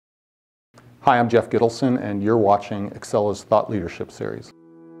Hi, I'm Geoff Gitelson, and you're watching Exela's Thought Leadership Series.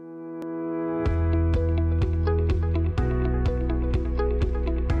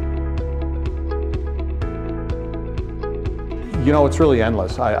 You know, it's really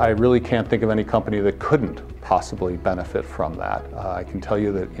endless. I really can't think of any company that couldn't possibly benefit from that. I can tell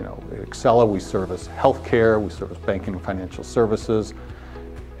you that, at Exela we service healthcare, we service banking and financial services,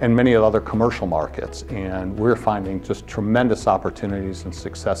 and many other commercial markets. And we're finding just tremendous opportunities and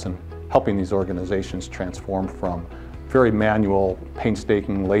success in helping these organizations transform from very manual,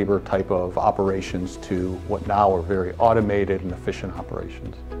 painstaking labor type of operations to what now are very automated and efficient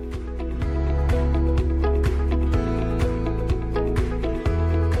operations.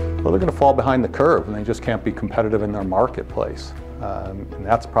 Well, they're going to fall behind the curve and they just can't be competitive in their marketplace. And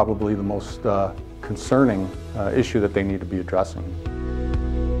that's probably the most concerning issue that they need to be addressing.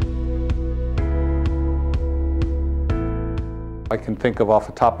 I can think of off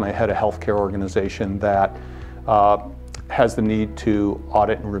the top of my head a healthcare organization that has the need to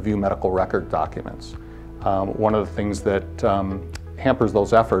audit and review medical record documents. One of the things that hampers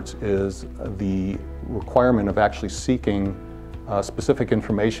those efforts is the requirement of actually seeking specific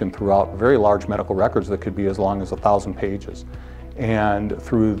information throughout very large medical records that could be as long as 1,000 pages. And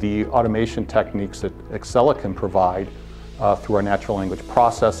through the automation techniques that Exela can provide through our natural language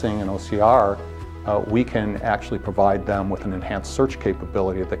processing and OCR, we can actually provide them with an enhanced search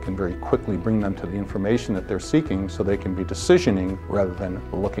capability that can very quickly bring them to the information that they're seeking so they can be decisioning rather than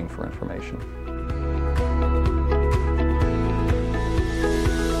looking for information.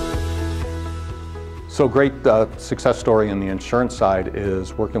 So a great success story in the insurance side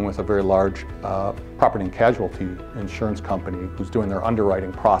is working with a very large property and casualty insurance company who's doing their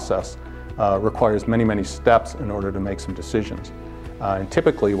underwriting process. Requires many steps in order to make some decisions. And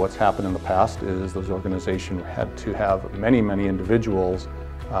typically what's happened in the past is those organizations had to have many individuals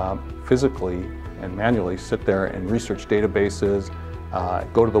physically and manually sit there and research databases,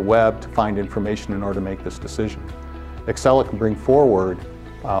 go to the web to find information in order to make this decision. Exela can bring forward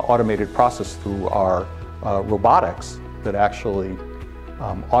automated process through our robotics that actually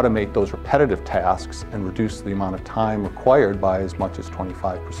automate those repetitive tasks and reduce the amount of time required by as much as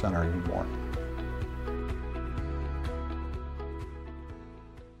 25% or even more.